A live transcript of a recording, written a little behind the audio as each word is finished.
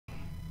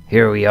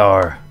here we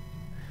are,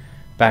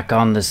 back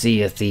on the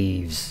Sea of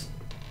Thieves.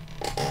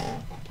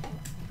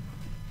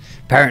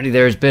 Apparently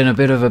there's been a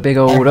bit of a big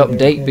old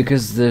update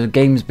because the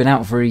game's been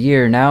out for a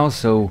year now,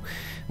 so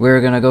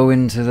we're gonna go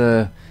into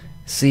the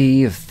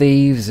Sea of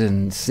Thieves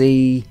and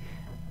see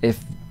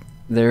if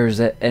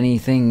there's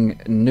anything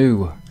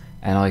new.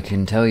 And I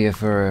can tell you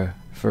for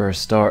a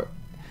start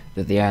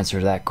that the answer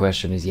to that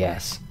question is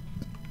yes.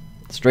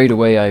 Straight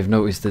away I've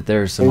noticed that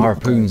there's some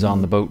harpoons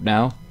on the boat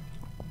now.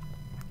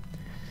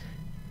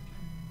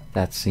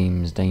 That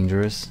seems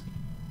dangerous.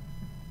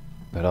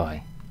 But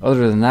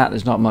other than that,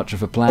 there's not much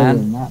of a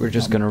plan. We're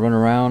just going to run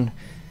around,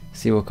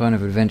 see what kind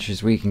of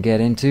adventures we can get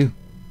into.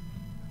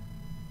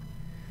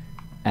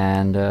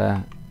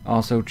 And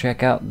also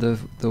check out the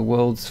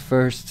world's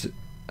first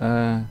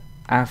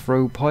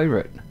Afro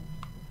pirate.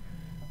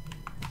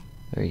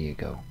 There you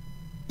go.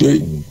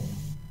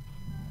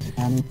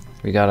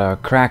 We got our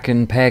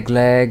Kraken peg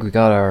leg, we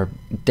got our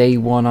day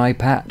one eye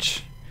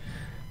patch.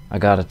 I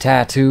got a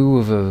tattoo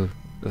of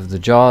the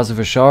jaws of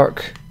a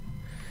shark.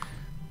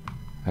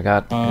 I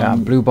got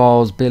Blue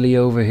Balls Billy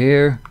over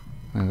here.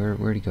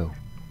 Where'd he go?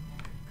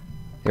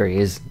 There he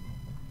is.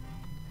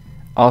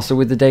 Also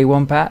with the day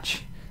one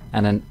patch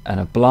and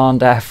a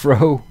blonde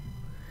afro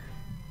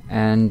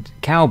and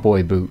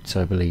cowboy boots,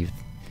 I believe.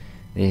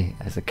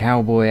 As a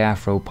cowboy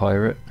afro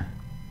pirate.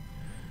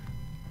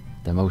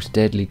 The most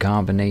deadly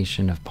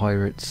combination of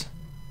pirates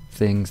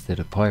things that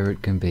a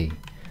pirate can be,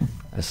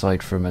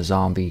 aside from a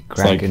zombie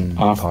Kraken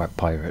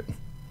pirate.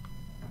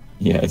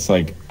 Yeah, it's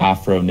like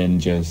Afro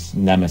Ninja's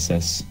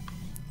nemesis.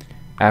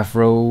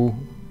 Afro...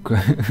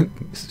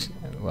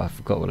 well, I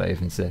forgot what I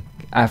even said.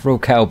 Afro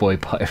Cowboy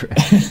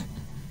Pirate.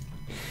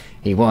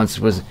 He once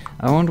was...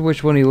 I wonder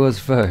which one he was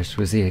first.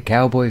 Was he a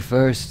cowboy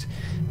first?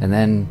 And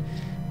then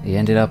he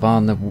ended up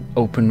on the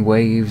open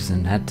waves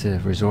and had to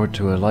resort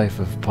to a life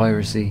of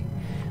piracy?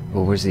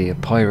 Or was he a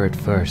pirate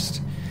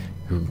first,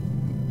 who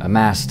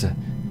amassed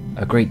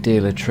a great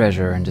deal of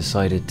treasure and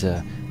decided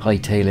to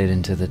hightail it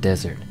into the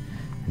desert,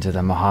 into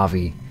the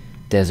Mojave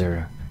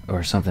Desert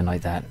or something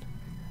like that,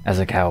 as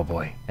a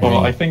cowboy? And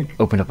well, I think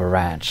opened up a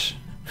ranch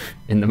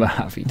in the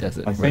Mojave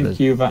Desert. I think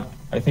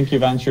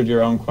you've answered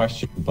your own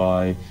question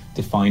by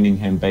defining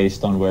him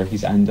based on where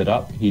he's ended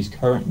up. He's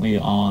currently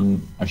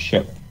on a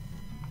ship.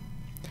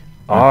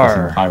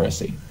 Practicing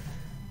piracy.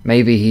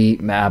 Maybe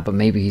but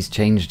maybe he's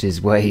changed his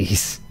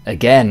ways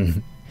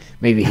again.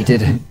 Maybe he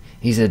did.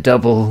 He's a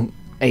double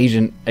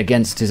agent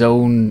against his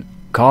own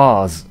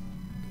cause.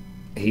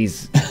 He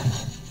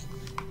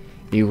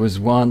was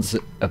once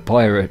a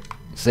pirate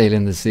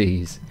sailing the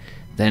seas.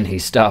 Then he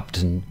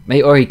stopped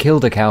or he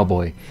killed a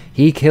cowboy.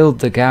 He killed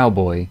the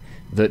cowboy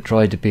that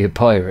tried to be a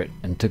pirate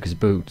and took his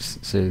boots.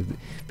 So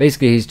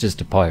basically he's just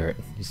a pirate.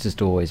 He's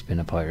just always been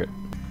a pirate.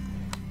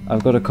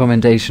 I've got a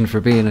commendation for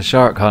being a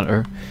shark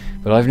hunter.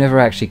 But I've never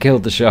actually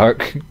killed the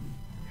shark.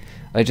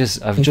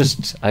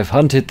 I've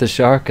hunted the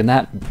shark, and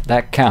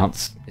that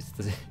counts.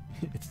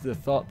 It's the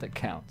thought that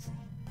counts.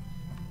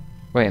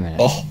 Wait a minute.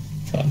 Oh,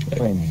 perfect.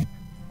 Wait a minute.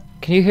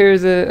 Can you hear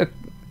the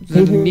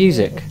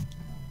music?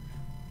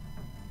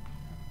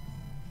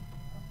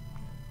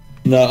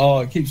 No,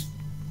 it keeps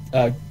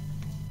going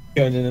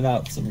in and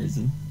out for some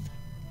reason.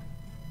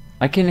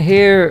 I can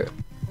hear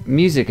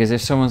music as if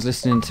someone's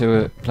listening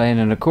to playing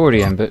an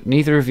accordion, but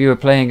neither of you are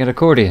playing an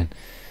accordion.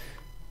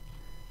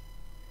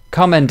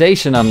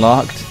 Commendation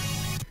unlocked.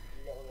 What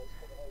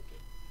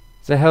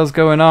the hell's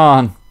going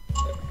on?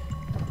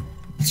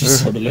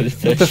 Just sort of load of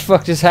fish. What the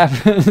fuck just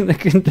happened?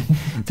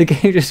 The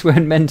game just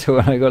went mental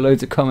and I got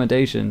loads of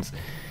commendations.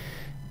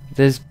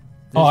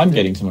 I'm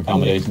getting some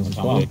accommodations as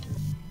well.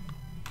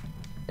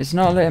 It's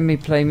not letting me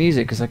play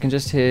music because I can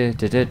just hear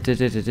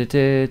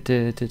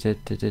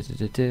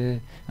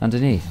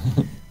underneath.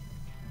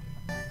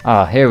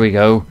 Here we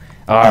go.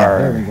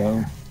 There we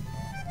go.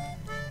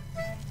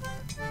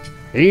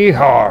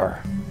 Yeehaw!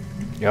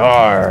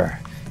 Yar!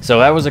 So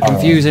that was a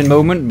confusing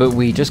moment, but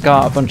we just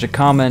got a bunch of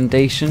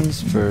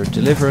commendations for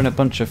delivering a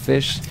bunch of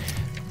fish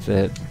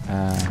that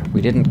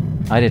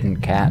I didn't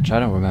catch. I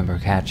don't remember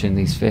catching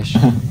these fish.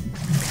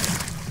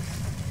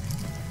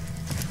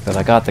 But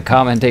I got the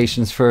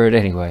commendations for it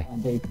anyway.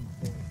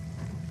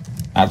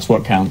 That's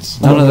what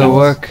counts. None of the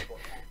work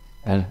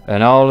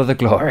and all of the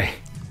glory.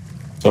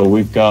 So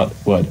we've got,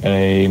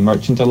 a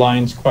Merchant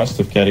Alliance quest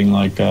of getting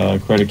like a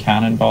crate of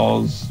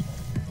cannonballs.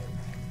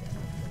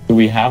 Do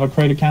we have a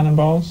crate of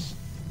cannonballs?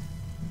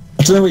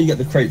 I don't know where you get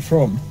the crate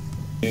from.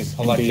 It's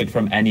collected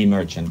from any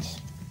merchant.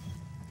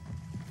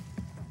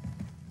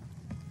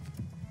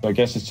 So I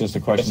guess it's just a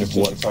question of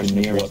what's our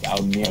nearest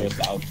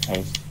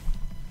outpost.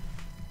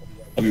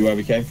 Everywhere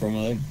we came from,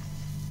 I think.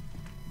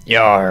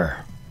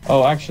 Yar.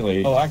 Oh,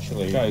 actually,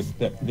 guys,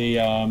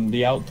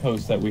 the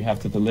outpost that we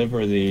have to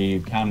deliver the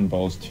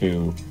cannonballs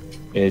to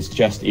is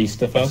just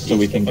east of us, so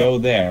we can go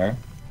there,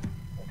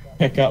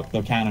 pick up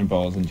the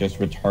cannonballs, and just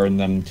return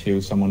them to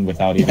someone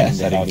without even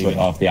setting foot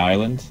off the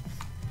island.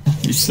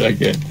 You're so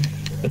good.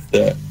 That's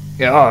it.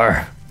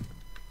 Yar.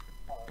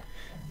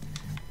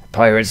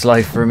 Pirate's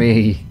life for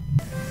me.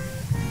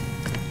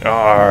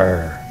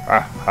 Yar.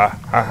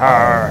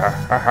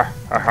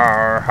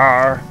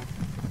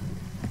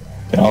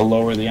 I'll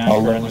lower the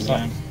anchor in a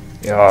second.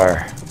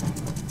 Yar.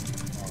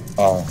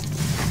 Oh.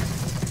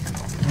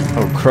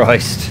 Oh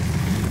Christ.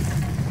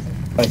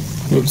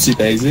 Whoopsie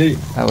daisy.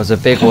 That was a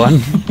big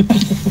one.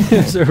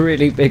 It was a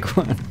really big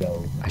one.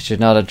 I should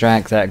not have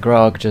drank that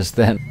grog just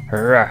then.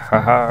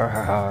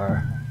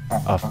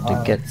 Off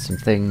to get some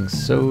things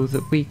so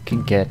that we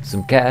can get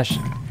some cash.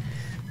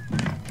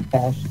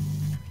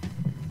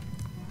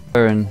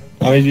 And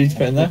How many do you need to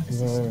put in there?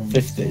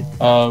 50.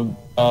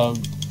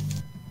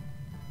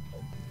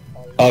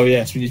 Oh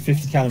yes, we need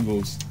 50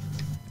 cannonballs.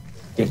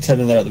 We've got 10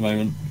 in there at the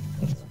moment.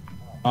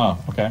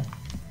 Oh, okay.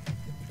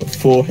 Got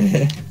 4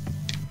 here.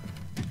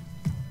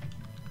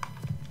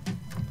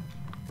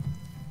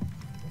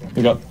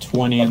 We got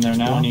 20 in there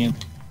now.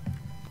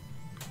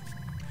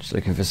 just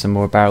looking for some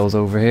more barrels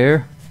over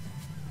here.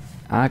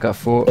 I got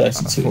 4. I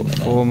got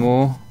 4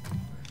 more.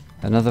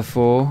 Another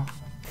 4.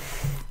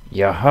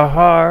 Yeah,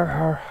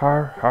 har.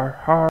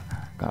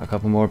 Got a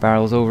couple more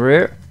barrels over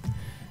here.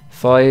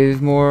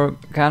 5 more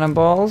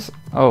cannonballs.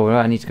 Oh,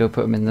 right, I need to go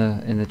put them in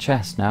the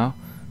chest now.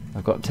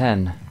 I've got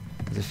 10.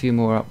 There's a few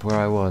more up where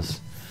I was.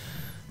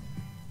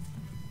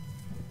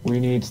 We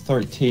need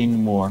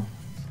 13 more.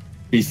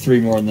 Need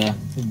 3 more in there.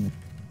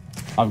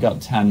 I've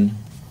got 10.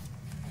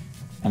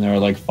 And there are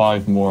like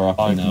 5 more up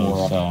in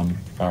those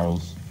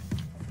barrels.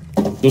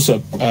 There's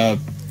also a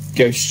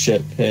ghost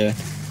ship here.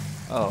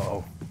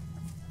 Oh,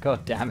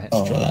 god damn it!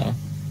 Let's try that.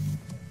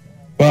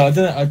 Well, I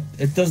don't know. I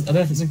don't know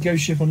if it's a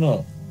ghost ship or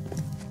not.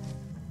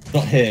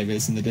 Not here, but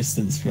it's in the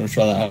distance. If you want to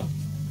try that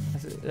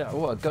out.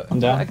 What? I'm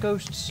down. A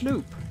ghost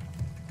sloop?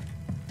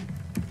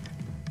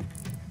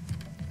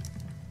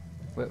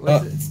 Oh,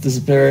 Where's it's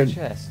disappearing.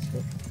 chest?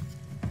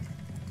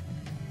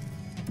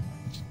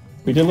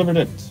 We delivered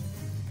it.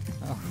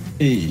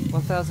 E.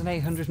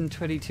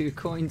 1,822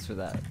 coins for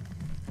that.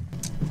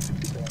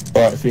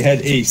 Right, if we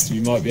head east,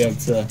 we might be able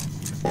to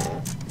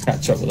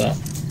catch up with that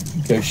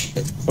ghost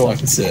ship. Oh, I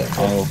can see it.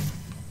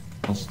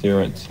 I'll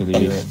steer it to the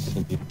east.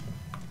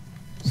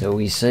 So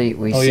we see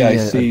I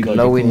see a like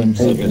glowing, a glimpse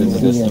of it in the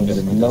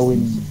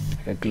distance.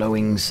 a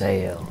glowing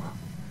sail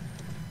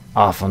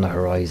off on the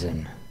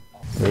horizon.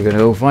 We're gonna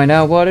go find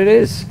out what it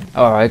is.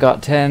 Oh, I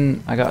got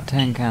 10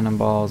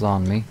 cannonballs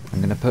on me. I'm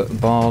gonna put a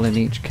ball in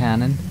each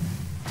cannon,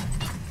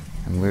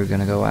 and we're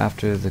gonna go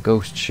after the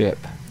ghost ship.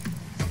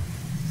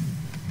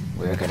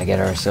 We're gonna get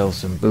ourselves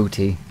some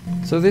booty.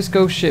 So this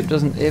ghost ship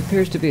doesn't. It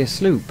appears to be a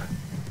sloop.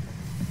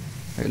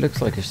 It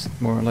looks like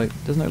more like.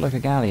 Doesn't look like a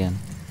galleon.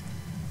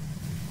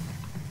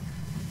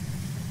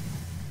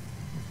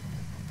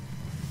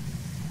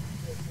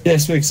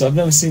 Yes, because I've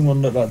never seen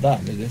one look like that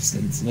in the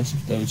distance. Unless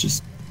they were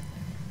just.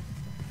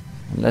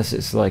 Unless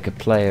it's like a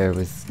player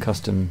with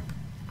custom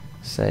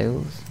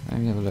sails. Let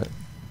me have a look.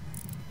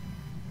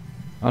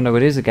 Oh no,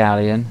 it is a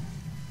galleon.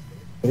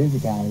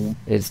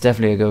 It's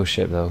definitely a ghost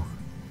ship though.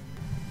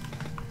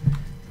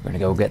 We're gonna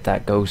go get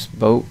that ghost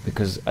boat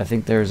because I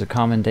think there's a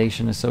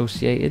commendation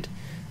associated.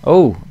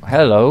 Oh,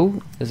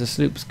 hello! There's a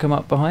sloop's come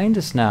up behind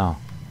us now.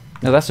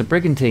 No, that's a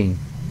brigantine.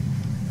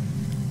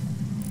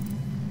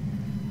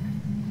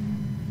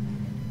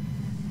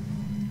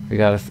 We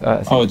got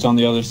a. Oh, it's on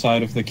the other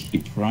side of the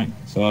keep, right?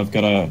 So I've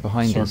got to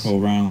Behind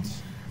circle round.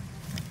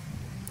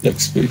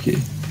 Looks spooky.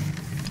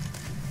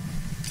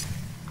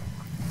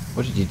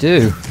 What did you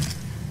do?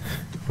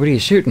 What are you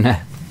shooting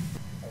at?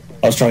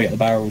 I was trying to get the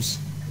barrels.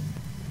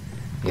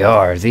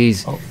 Yar,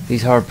 these coming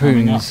up.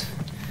 harpoons.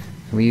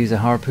 Can we use a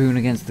harpoon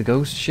against the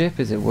ghost ship?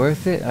 Is it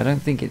worth it? I don't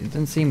think it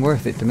doesn't seem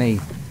worth it to me.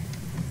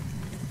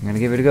 I'm gonna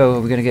give it a go.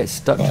 Are we gonna get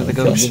stuck to the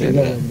ghost ship?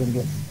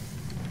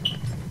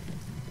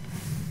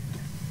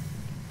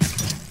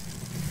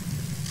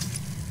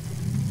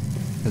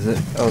 Is it?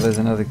 Oh, there's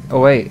another.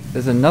 Oh wait,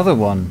 there's another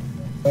one.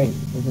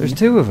 There's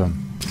 2 of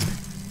them.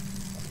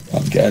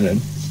 I'm getting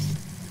him.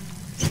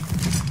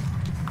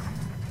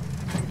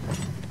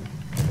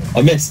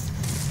 I missed.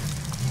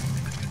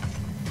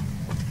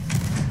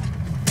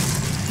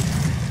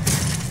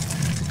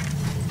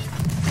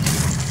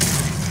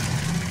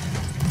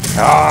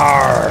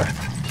 Arr!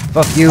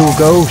 Fuck you,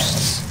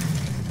 ghosts!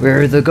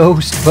 We're the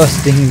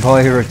ghost-busting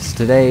pirates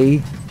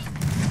today.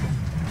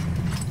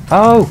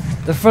 Oh!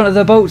 The front of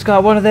the boat's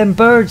got one of them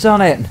birds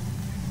on it!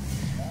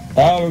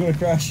 Oh, we're gonna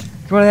crash.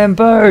 One of them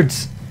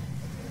birds!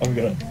 I'm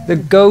gonna. The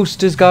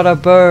ghost has got a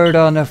bird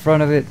on the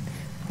front of it.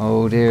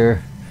 Oh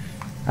dear.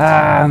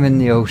 Ah, I'm in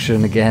the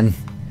ocean again.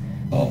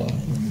 Oh.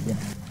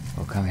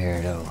 Oh, come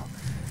here,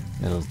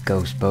 little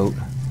ghost boat.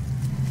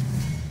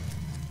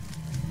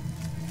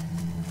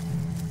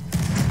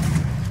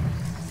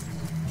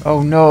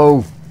 Oh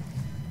no!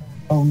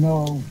 Oh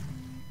no.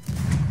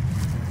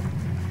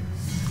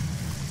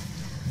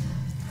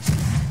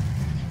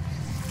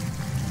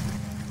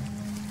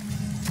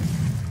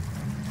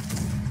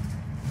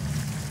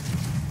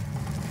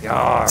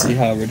 Yar! See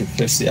how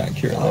ridiculously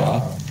accurate they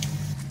are.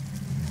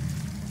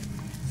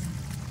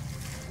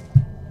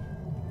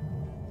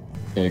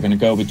 Okay, you're gonna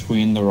go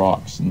between the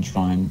rocks and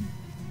try and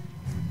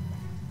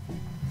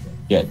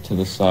get to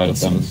the side of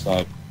them.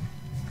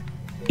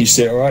 You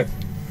see it alright?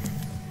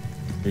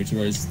 Through to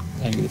Rose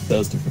angle it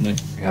does differently.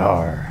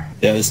 Yarr.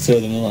 Yeah, there's two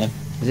of them alive.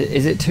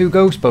 Is it 2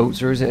 ghost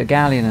boats or is it a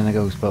galleon and a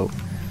ghost boat?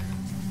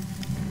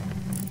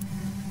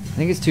 I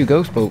think it's 2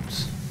 ghost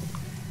boats.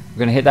 We're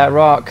gonna hit that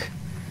rock.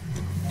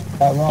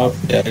 Oh,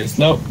 yeah,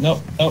 no.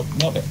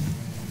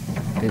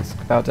 It's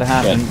about to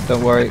happen.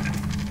 Don't worry.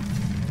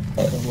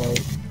 Don't worry.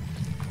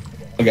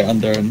 I'll get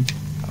under and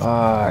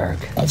Arg.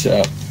 catch it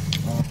up.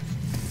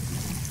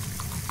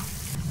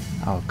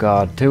 Oh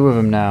god, 2 of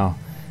them now.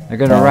 They're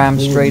gonna ram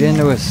straight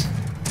into us.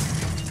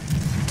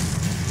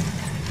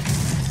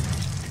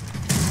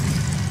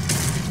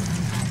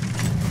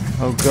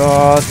 Oh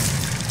god.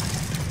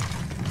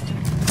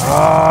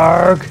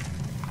 Arg.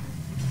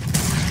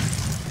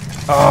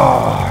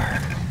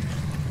 Arg.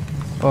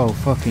 Oh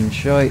fucking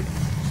shite.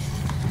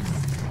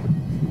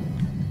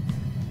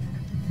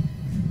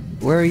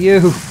 Where are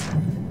you?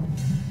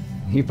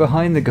 You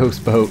behind the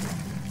ghost boat.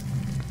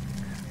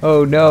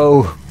 Oh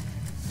no.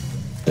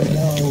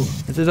 No.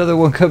 There's another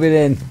one coming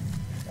in.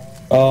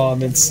 Oh, I'm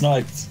been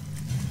sniped.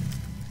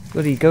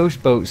 Bloody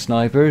ghost boat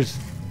snipers.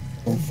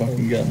 Oh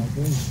fucking gun.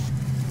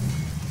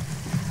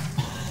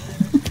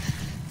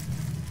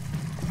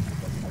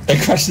 They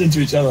crashed into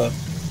each other.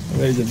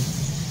 Amazing.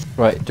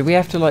 Right, do we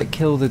have to like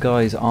kill the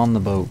guys on the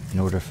boat in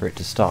order for it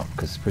to stop?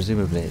 Because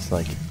presumably it's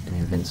like an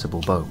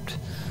invincible boat.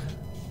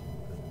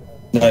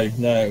 No,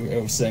 it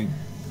will sink.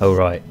 Oh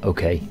right,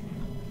 okay.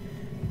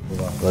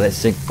 Well, let's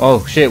sink.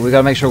 Oh shit, we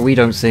gotta make sure we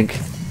don't sink.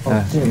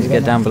 Need to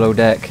get down below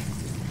deck.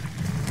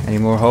 Any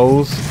more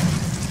holes?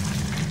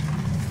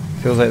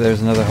 Feels like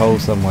there's another hole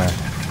somewhere.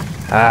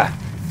 Ah!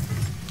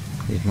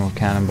 Need more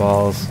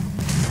cannonballs.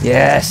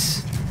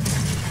 Yes!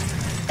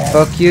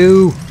 Fuck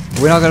you!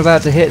 We're not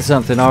about to hit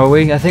something, are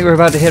we? I think we're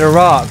about to hit a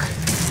rock. I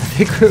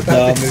think we're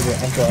about to... move it.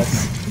 I've got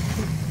us.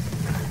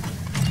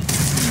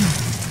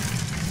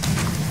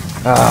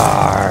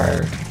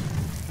 Arrgh.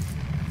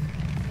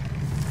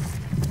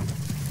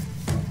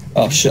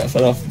 Oh shit, I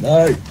fell off.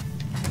 No!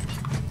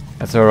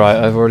 That's alright,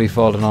 I've already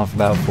fallen off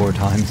about 4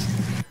 times.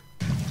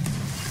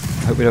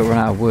 Hope we don't run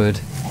out of wood.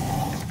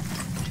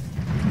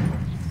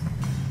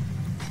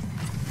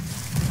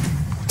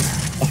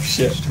 Oh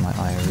shit. Just to my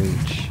eye of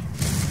reach.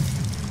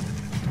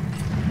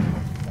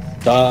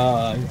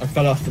 I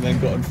fell off and then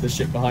got onto the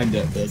ship behind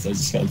it, but there's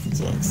those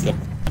skeletons on it still.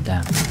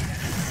 Damn.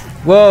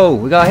 Whoa!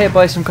 We got hit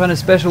by some kind of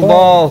special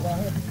ball!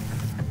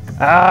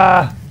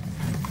 Ah!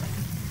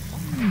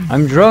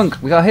 I'm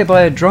drunk! We got hit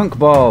by a drunk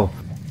ball!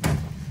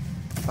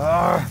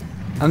 Ah!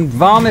 I'm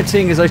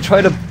vomiting as I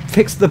try to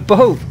fix the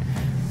boat!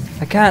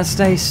 I can't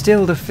stay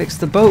still to fix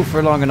the boat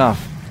for long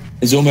enough.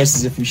 It's almost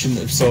as if we shouldn't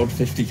have sold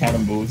 50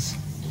 cannonballs.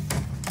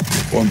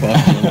 One by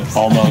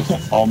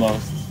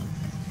almost.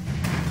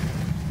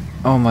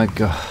 Oh my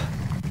god.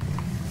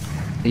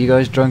 Are you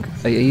guys drunk?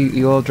 Are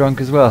you all drunk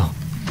as well?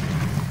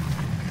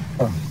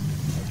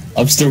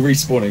 I'm still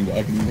respawning, but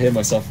I can hear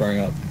myself throwing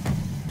up.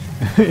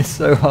 It's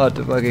so hard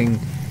to fucking...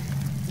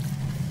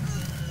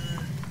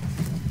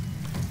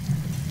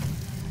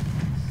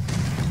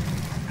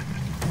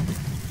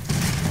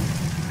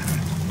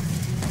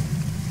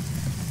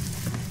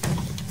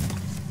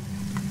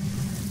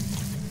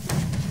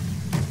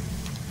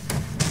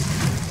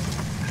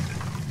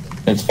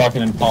 It's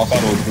fucking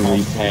impossible to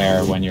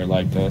repair when you're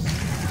like this.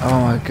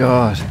 Oh my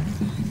god.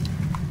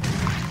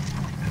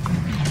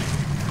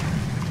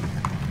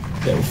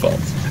 Yeah, we're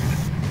fucked.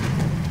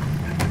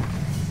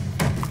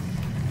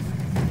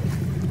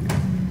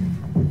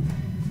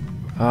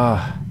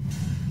 Ah.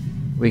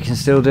 We can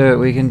still do it,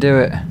 we can do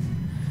it.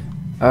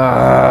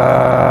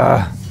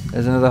 Ah.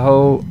 There's another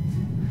hole.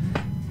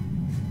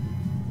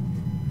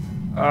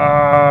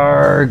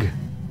 Arg.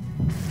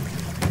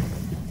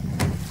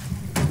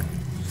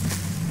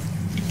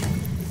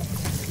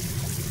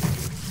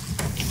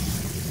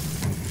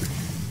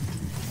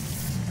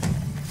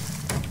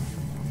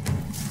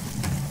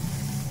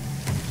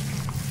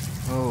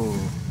 Oh.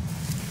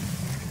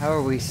 How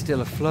are we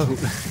still afloat?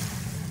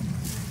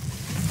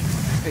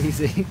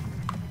 Crazy.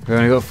 We've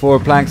only got 4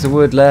 planks of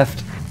wood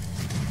left.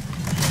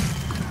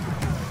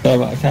 No,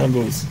 I'm out of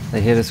cannonballs.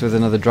 They hit us with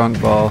another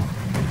drunk ball.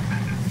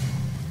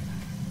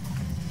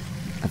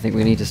 I think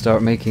we need to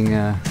start making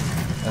a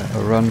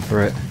run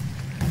for it.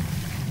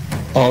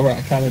 Oh,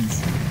 right,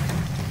 cannons.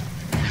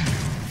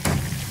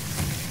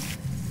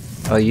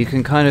 Oh, you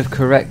can kind of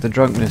correct the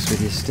drunkenness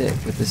with your stick,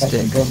 with the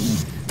stick,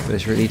 Drunkenness. but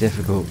it's really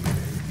difficult.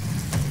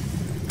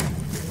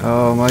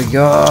 Oh my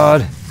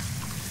god!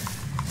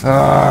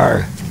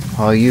 Arr!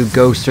 Oh, you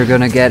ghosts are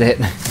gonna get it.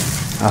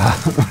 Ah,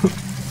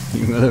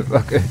 you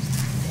motherfucker.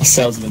 Our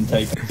sails have been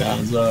taken down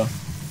as well.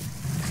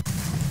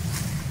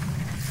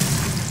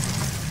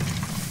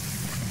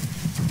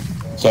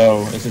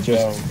 So, is it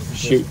just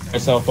shoot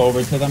yourself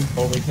over to them?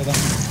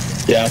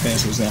 Yeah, I think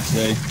that's what we're going to have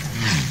to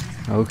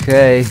do.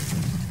 Okay.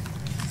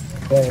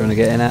 Trying to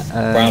get in at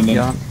Round them.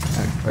 Jan?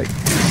 Oh, right.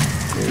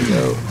 Here we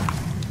go.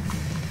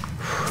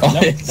 Oh,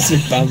 it's a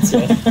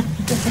bouncer.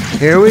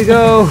 Here we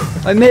go!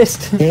 I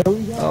missed!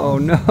 Oh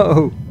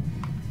no!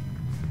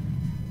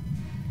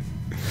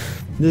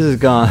 This is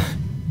gone.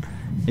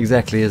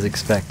 Exactly as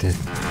expected.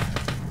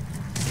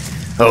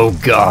 Oh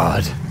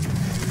God.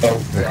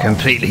 We're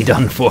completely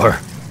done for.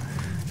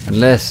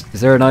 Unless,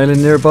 is there an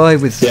island nearby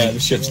with some... Yeah, the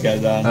ship's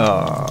going down.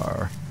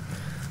 Oh,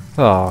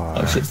 Oh,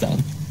 the ship's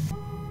down.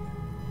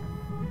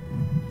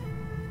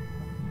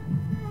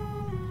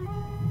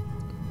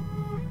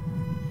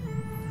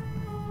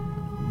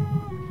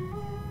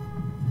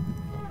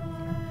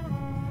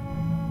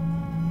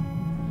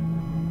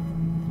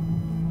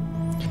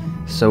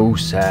 so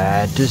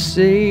sad to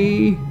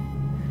see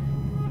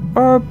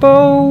our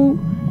boat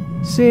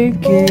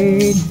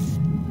sinking.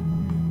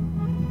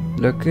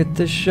 Look at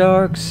the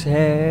shark's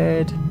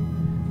head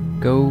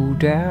go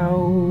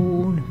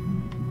down,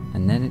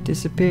 and then it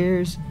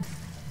disappears.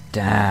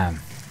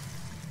 Damn.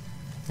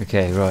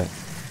 Okay, right.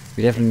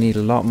 We definitely need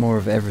a lot more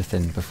of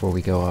everything before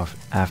we go off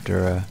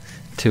after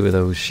 2 of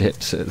those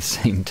ships at the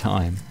same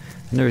time.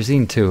 I've never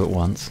seen 2 at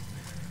once.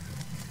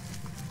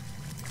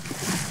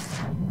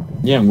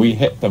 Yeah, and we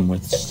hit them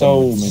with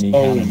so many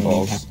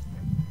cannonballs.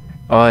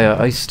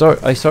 I start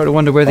to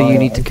wonder whether you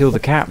need to kill the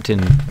captain,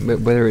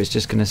 whether it's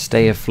just going to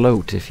stay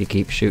afloat if you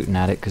keep shooting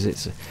at it, because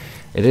it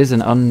is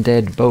an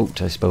undead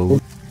boat, I suppose.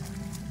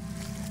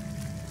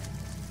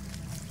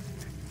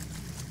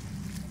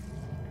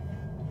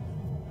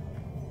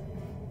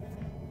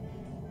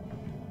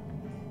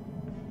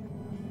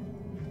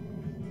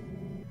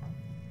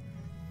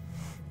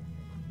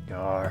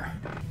 Yar.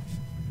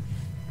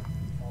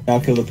 Now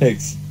kill the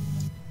pigs.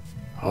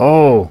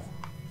 Oh.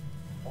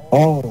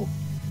 Oh.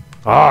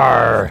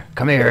 Arr!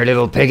 Come here,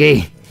 little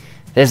piggy.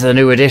 This is a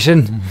new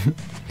addition.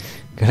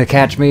 Gonna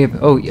catch me.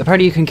 Oh,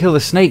 apparently you can kill the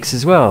snakes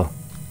as well.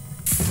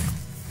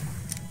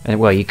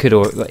 And well, you could,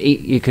 or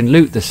you can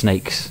loot the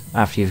snakes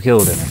after you've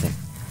killed them. I think.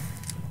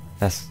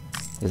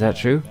 Is that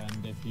true?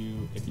 And if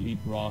you eat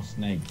raw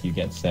snake, you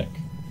get sick.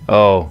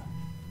 Oh.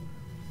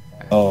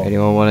 Oh.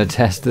 Anyone want to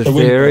test the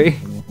theory?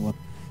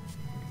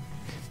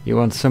 You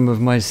want some of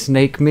my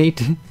snake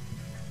meat?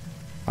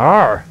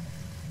 Arr!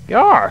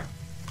 Yar!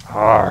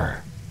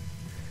 Arr!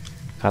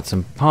 Got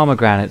some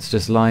pomegranates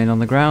just lying on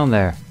the ground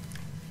there.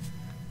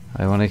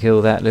 I want to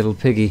kill that little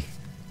piggy.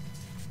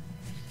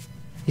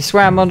 He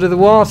swam under the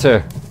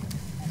water.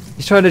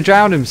 He's trying to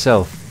drown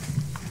himself.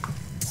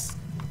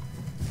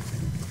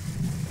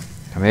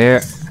 Come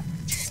here.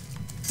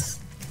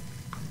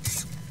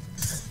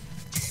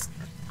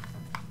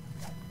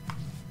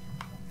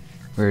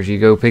 Where'd you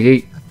go,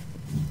 piggy?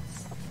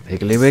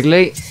 Piggly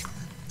wiggly.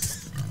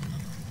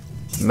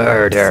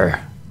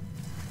 Murder.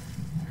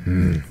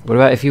 What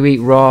about if you eat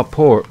raw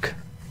pork?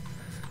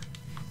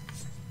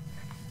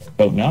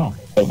 Don't know.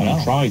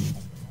 I tried.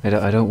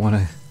 I don't want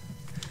to...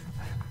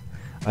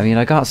 I mean,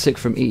 I got sick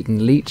from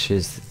eating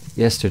leeches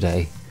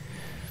yesterday.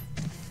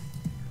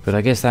 But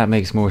I guess that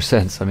makes more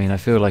sense. I mean, I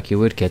feel like you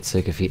would get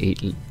sick if you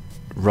eat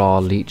raw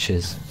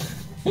leeches.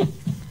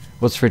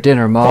 What's for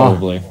dinner, Ma?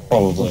 Probably.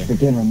 What's for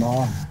dinner,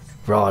 Ma?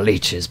 Raw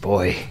leeches,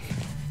 boy.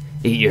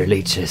 Eat your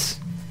leeches.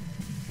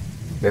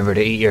 Remember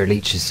to eat your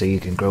leeches so you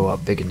can grow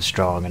up big and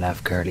strong and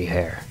have curly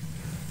hair.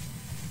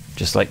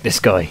 Just like this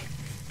guy.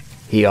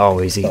 He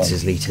always eats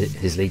his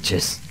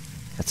leeches.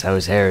 That's how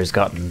his hair has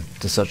gotten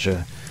to such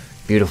a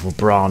beautiful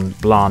blonde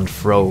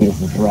fro.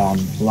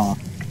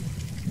 Blonde.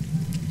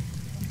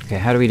 Okay,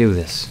 how do we do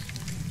this?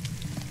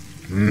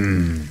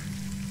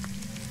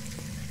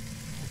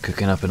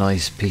 Cooking up a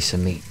nice piece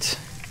of meat.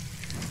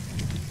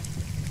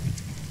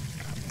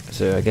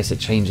 So I guess it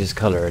changes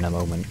colour in a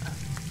moment.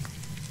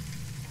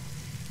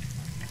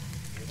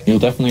 You'll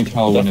definitely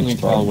tell when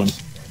it's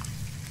burnt.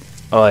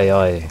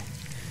 Aye.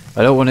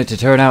 I don't want it to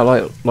turn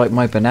out like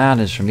my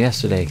bananas from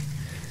yesterday.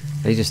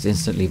 They just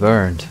instantly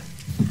burned.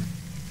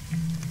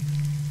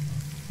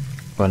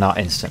 Well, not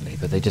instantly,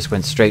 but they just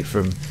went straight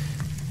from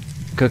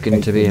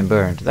cooking to being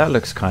burned. That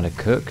looks kind of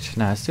cooked.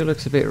 Nah, it still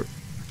looks a bit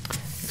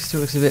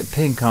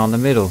pink on the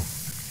middle.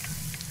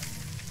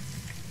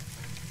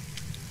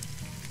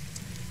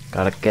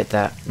 Gotta get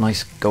that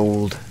nice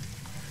gold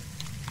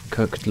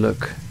cooked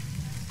look.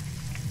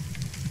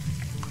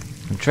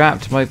 I'm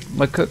trapped. My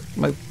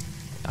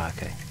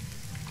okay.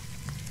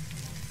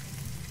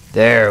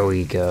 There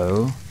we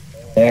go.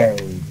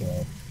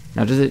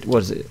 Now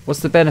what's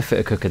the benefit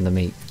of cooking the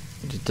meat?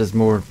 It does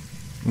more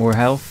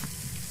health?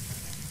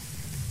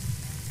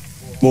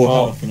 More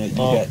health and you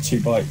get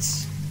 2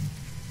 bites.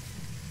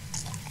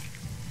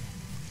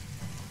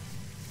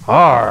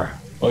 Arr!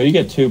 Well, you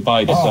get 2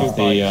 bites of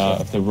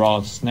the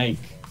raw snake,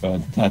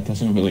 but that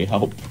doesn't really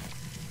help.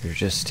 You're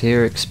just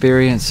here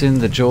experiencing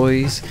the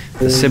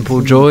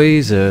simple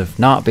joys of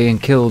not being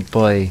killed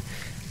by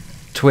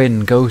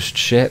twin ghost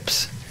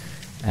ships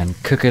and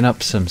cooking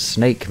up some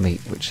snake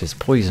meat, which is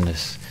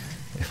poisonous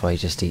if I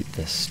just eat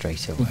this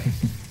straight away.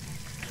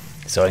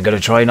 So I'm going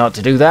to try not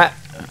to do that.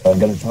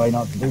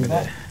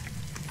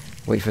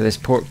 Wait for this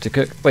pork to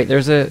cook. Wait,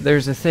 there's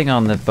a thing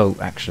on the boat,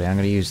 actually. I'm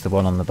going to use the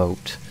one on the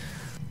boat.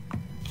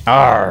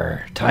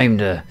 Arr! Time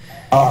to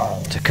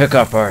cook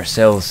up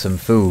ourselves some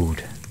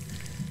food.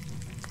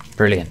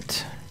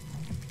 Brilliant.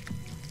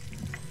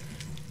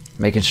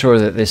 Making sure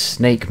that this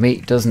snake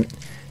meat doesn't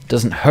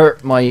doesn't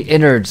hurt my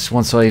innards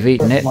once I've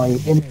eaten it.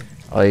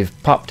 I've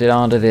popped it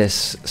onto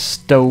this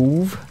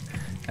stove,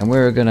 and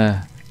we're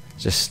gonna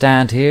just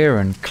stand here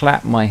and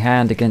clap my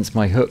hand against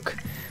my hook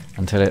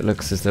until it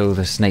looks as though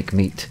the snake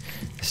meat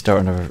is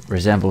starting to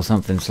resemble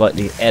something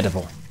slightly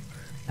edible.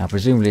 Now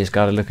presumably it's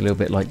got to look a little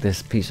bit like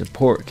this piece of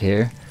pork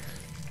here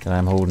that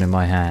I'm holding in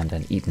my hand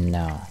and eating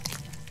now,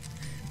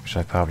 which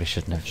I probably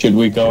shouldn't have. Should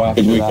we go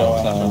after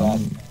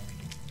that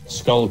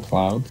skull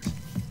cloud?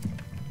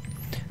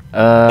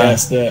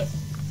 Yes,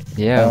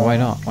 Yeah, why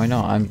not? Why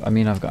not?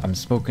 I'm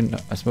smoking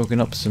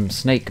up some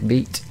snake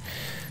meat.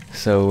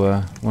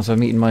 So once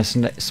I'm eating my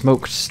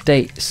smoked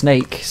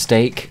snake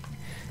steak,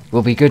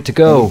 we'll be good to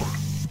go.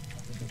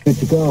 Good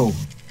to go.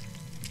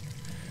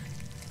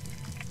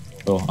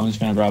 Cool. I'm just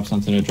gonna grab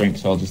something to drink,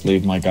 so I'll just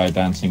leave my guy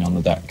dancing on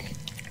the deck.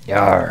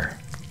 Yar.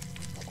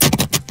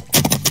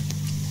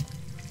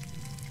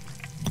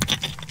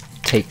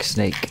 Take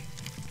snake.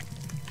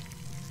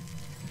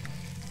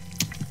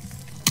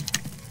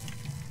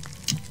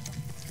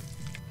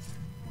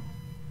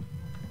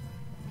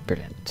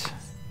 Brilliant.